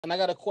And I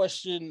got a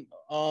question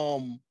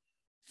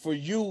for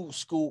you,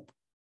 Scoop.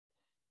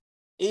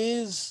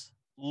 Is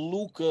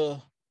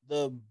Luka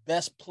the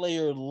best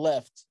player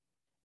left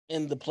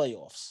in the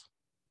playoffs?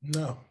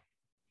 No.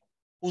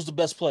 Who's the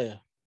best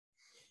player?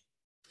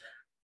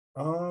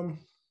 I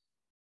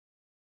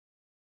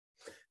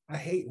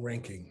hate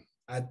ranking.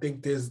 I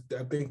think there's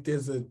a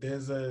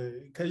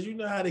because you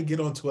know how to get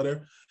on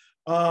Twitter.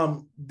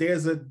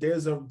 There's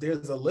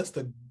a list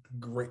of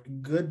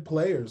great good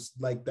players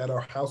like that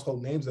are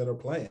household names that are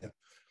playing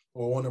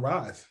or on the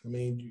rise. I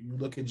mean, you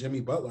look at Jimmy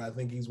Butler. I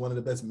think he's one of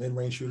the best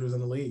mid-range shooters in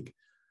the league.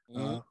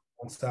 Mm-hmm.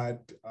 Alongside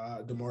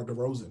DeMar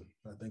DeRozan.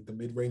 I think the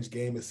mid-range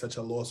game is such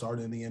a lost art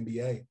in the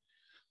NBA.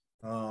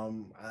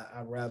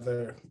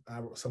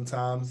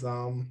 Sometimes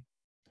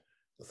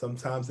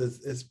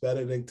it's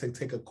better to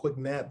take a quick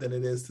nap than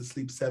it is to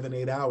sleep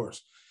 7-8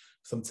 hours.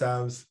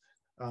 Sometimes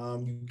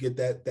you get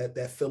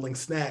that filling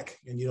snack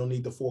and you don't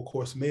need the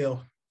 4-course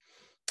meal.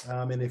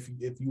 And if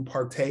you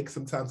partake,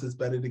 sometimes it's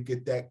better to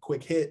get that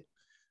quick hit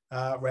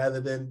rather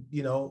than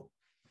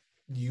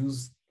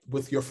use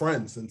with your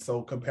friends. And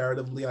so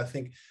comparatively, I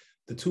think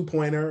the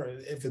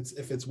 2-pointer, if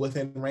it's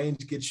within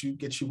range, gets you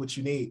what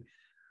you need.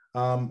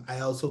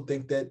 I also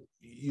think that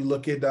you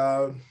look at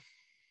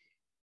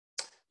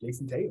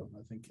Jason Tatum.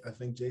 I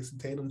think Jason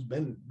Tatum's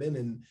been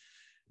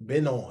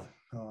on.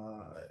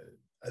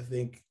 I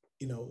think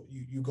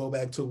you go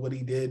back to what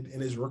he did in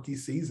his rookie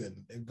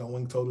season and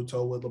going toe to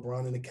toe with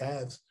LeBron and the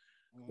Cavs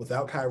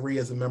without Kyrie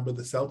as a member of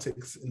the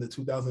Celtics in the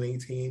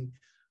 2018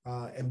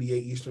 NBA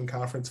Eastern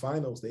Conference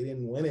Finals. They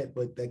didn't win it,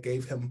 but that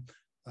gave him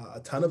a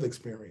ton of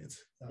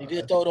experience. He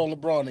did throw it on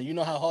LeBron, and you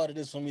know how hard it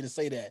is for me to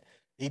say that.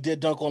 He did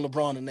dunk on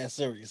LeBron in that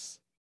series.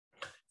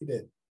 He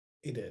did.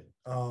 And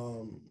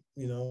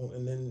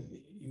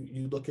then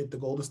you look at the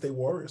Golden State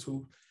Warriors,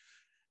 who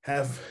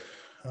have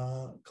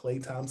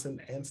Klay Thompson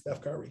and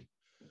Steph Curry,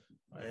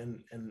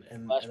 and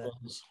I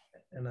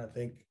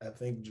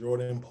think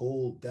Jordan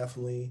Poole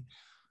definitely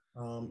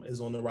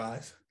is on the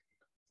rise,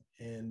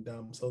 and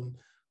so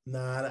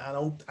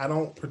I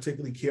don't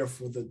particularly care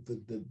for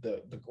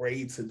the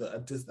grades, and I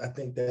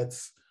think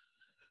that's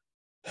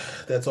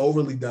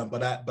overly done,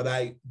 but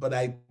I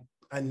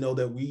know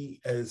that we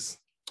as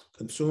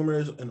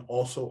consumers and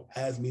also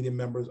as media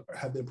members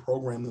have been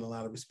programmed in a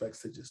lot of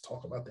respects to just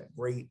talk about that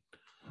great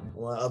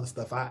or other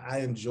stuff.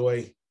 I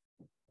enjoy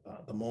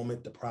the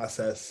moment, the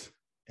process,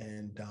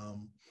 and I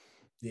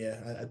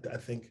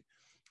think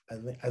I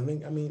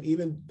mean,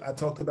 even I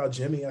talked about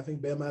Jimmy. I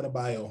think Bam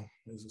Adebayo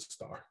is a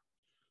star.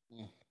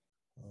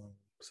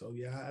 So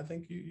yeah, I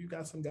think you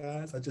got some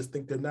guys. I just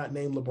think they're not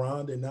named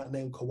LeBron, they're not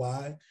named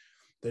Kawhi,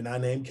 they're not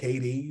named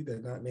KD, they're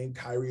not named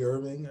Kyrie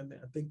Irving. And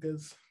I think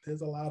there's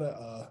a lot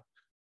of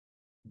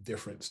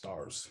different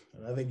stars.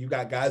 And I think you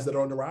got guys that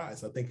are on the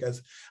rise. I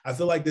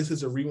feel like this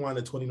is a rewind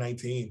of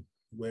 2019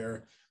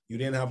 where you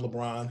didn't have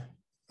LeBron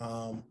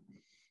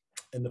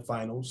in the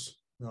finals,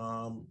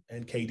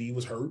 and KD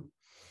was hurt.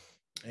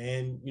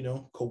 And,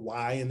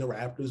 Kawhi and the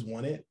Raptors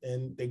won it,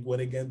 and they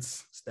went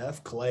against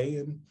Steph, Klay,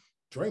 and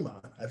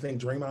Draymond. I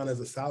think Draymond is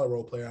a solid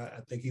role player.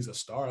 I think he's a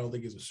star. I don't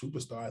think he's a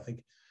superstar. I think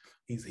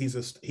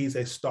he's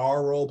a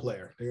star role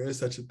player. There is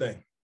such a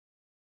thing.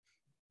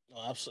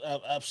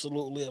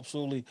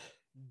 Absolutely.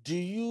 Do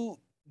you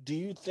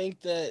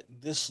think that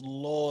this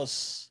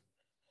loss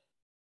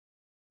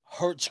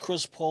hurts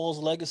Chris Paul's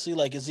legacy?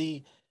 Like, is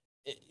he,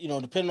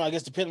 depending on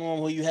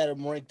who you had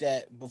him ranked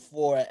at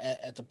before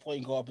at the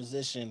point guard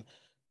position,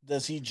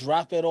 does he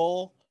drop at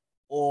all,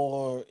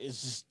 or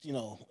is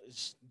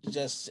it's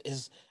just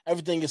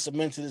everything is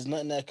cemented? There's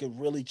nothing that could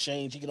really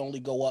change. He can only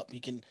go up. He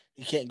can't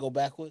go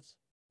backwards.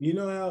 You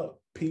know how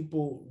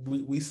people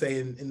we say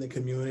in the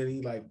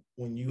community, like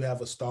when you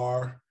have a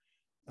star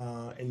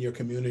in your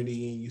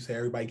community and you say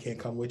everybody can't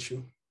come with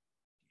you,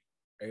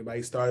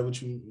 everybody started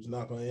with you is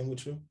not going to end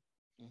with you.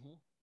 Mm-hmm.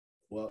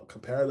 Well,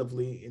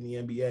 comparatively in the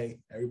NBA,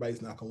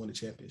 everybody's not going to win a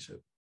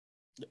championship.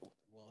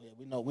 Well, yeah,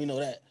 we know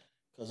that,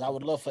 because I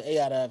would love for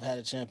AI to have had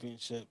a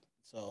championship.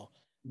 So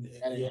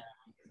yeah,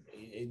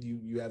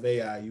 you have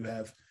AI, you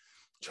have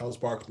Charles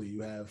Barkley,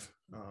 you have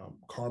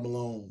Karl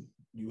Malone,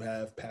 you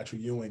have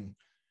Patrick Ewing,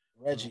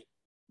 Reggie,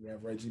 you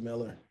have Reggie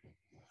Miller,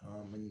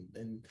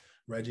 and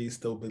Reggie's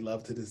still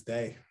beloved to this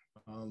day.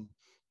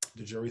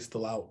 The jury's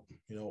still out,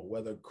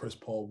 whether Chris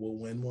Paul will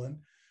win one.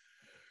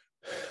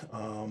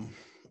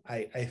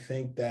 I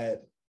think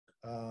that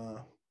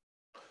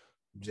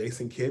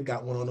Jason Kidd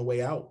got one on the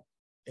way out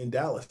in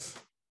Dallas.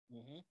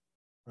 Mm-hmm.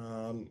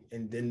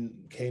 And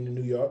then came to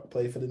New York,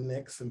 played for the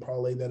Knicks, and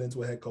parlayed that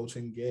into a head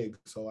coaching gig.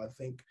 So I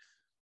think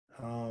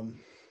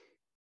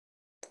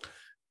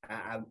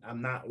I'm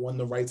not one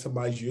to write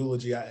somebody's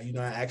eulogy. I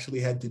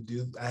actually had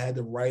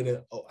to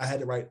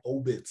write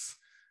obits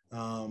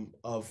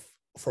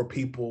for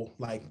people,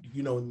 like,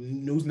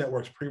 news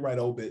networks pre-write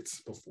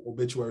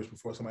obituaries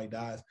before somebody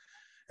dies.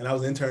 And I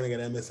was interning at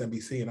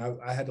MSNBC, and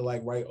I had to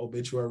write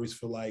obituaries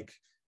for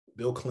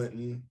Bill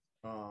Clinton,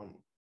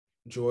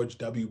 George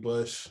W.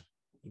 Bush,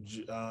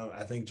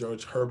 I think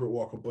George Herbert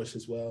Walker Bush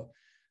as well.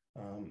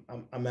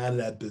 I'm out of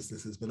that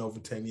business. It's been over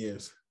 10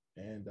 years.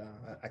 and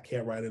I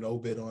can't write an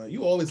obit on it.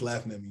 You always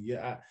laughing at me.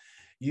 Yeah,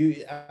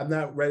 I'm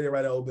not ready to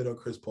write an obit on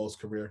Chris Paul's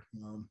career.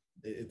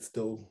 It's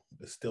still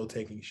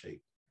taking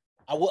shape.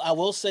 I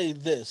will say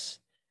this.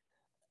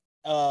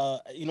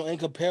 In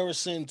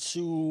comparison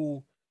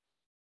to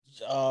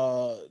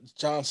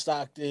John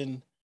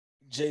Stockton,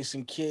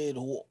 Jason Kidd,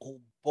 who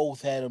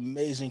both had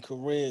amazing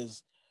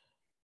careers,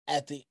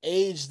 at the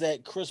age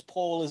that Chris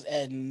Paul is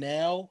at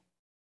now,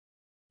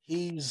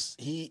 he's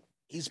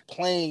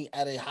playing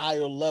at a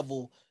higher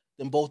level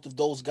than both of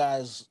those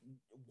guys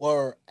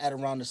were at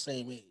around the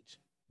same age.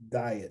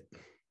 Diet.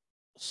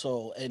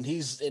 So,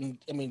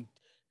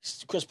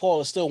 Chris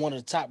Paul is still one of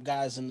the top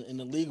guys in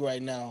the league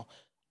right now.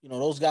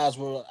 Those guys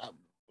were a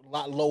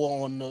lot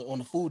lower on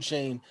the food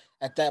chain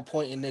at that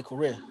point in their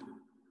career.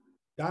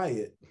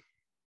 Diet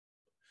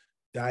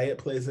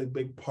plays a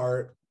big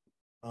part.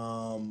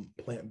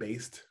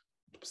 Plant-based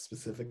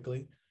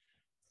specifically.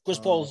 Chris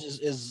Paul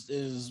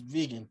is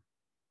vegan.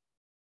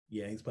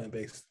 Yeah, he's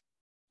plant-based.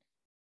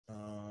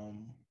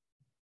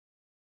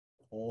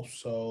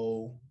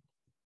 Also,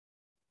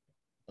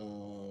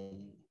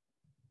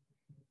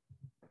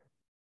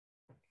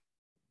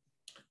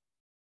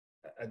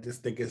 I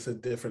just think it's a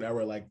different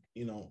era. Like,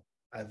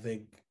 I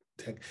think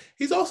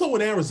he's also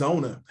in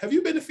Arizona. Have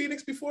you been to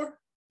Phoenix before?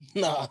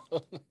 Nah,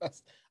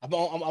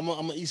 I'm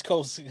an East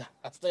Coast.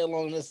 I stay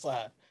along this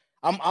side.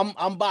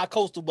 I'm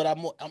bi-coastal, but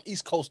I'm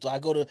East Coastal. I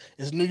go to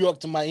New York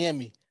to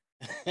Miami,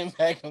 and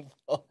back and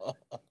forth.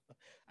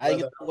 I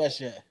get to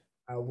West yet.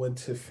 I went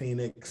to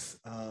Phoenix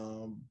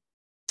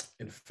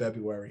in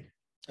February.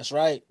 That's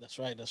right.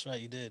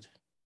 You did.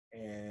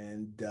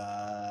 And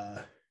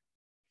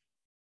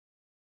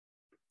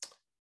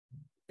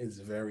it's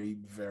very,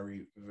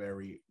 very,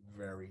 very,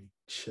 very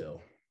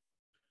chill.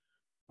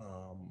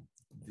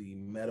 The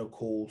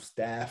medical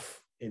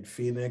staff in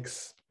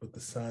Phoenix with the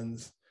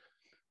Suns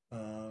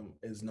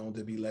is known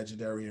to be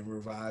legendary and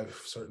revive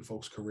certain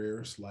folks'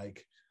 careers,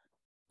 like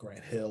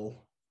Grant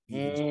Hill.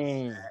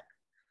 Okay.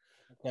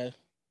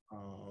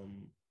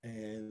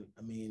 And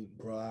I mean,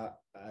 bro,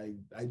 I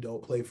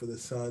don't play for the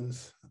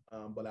Suns,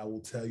 but I will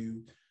tell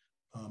you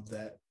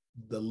that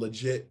the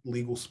legit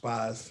legal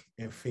spas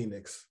in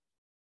Phoenix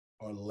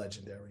are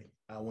legendary.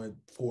 I went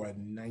for a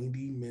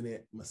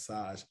 90-minute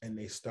massage, and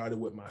they started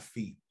with my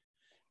feet.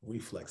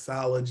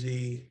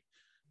 Reflexology.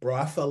 Bro,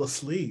 I fell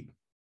asleep.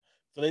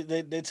 So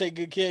they take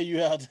good care of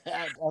you out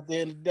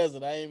there in the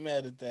desert. I ain't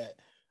mad at that.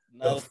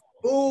 The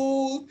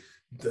food,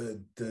 the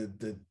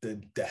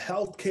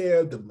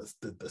healthcare,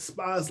 the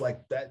spas, like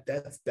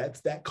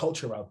that's that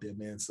culture out there,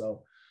 man.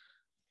 So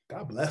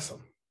God bless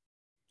them.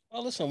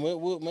 Well, listen,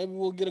 maybe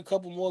we'll get a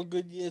couple more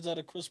good years out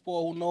of Chris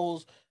Paul. Who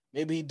knows?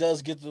 Maybe he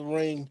does get the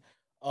ring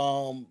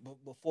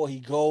before he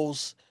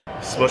goes.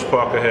 Smush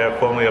Parker here,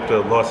 formerly of the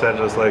Los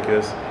Angeles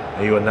Lakers,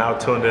 and you are now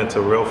tuned in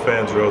to Real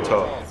Fans, Real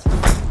Talk.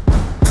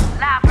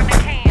 Live from the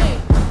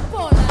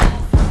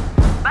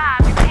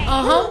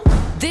camp.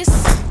 This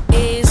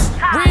is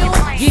Real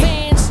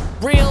Fans,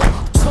 Real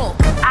Talk.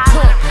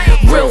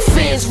 Real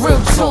Fans, Real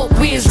Talk.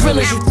 We as real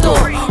as you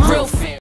thought.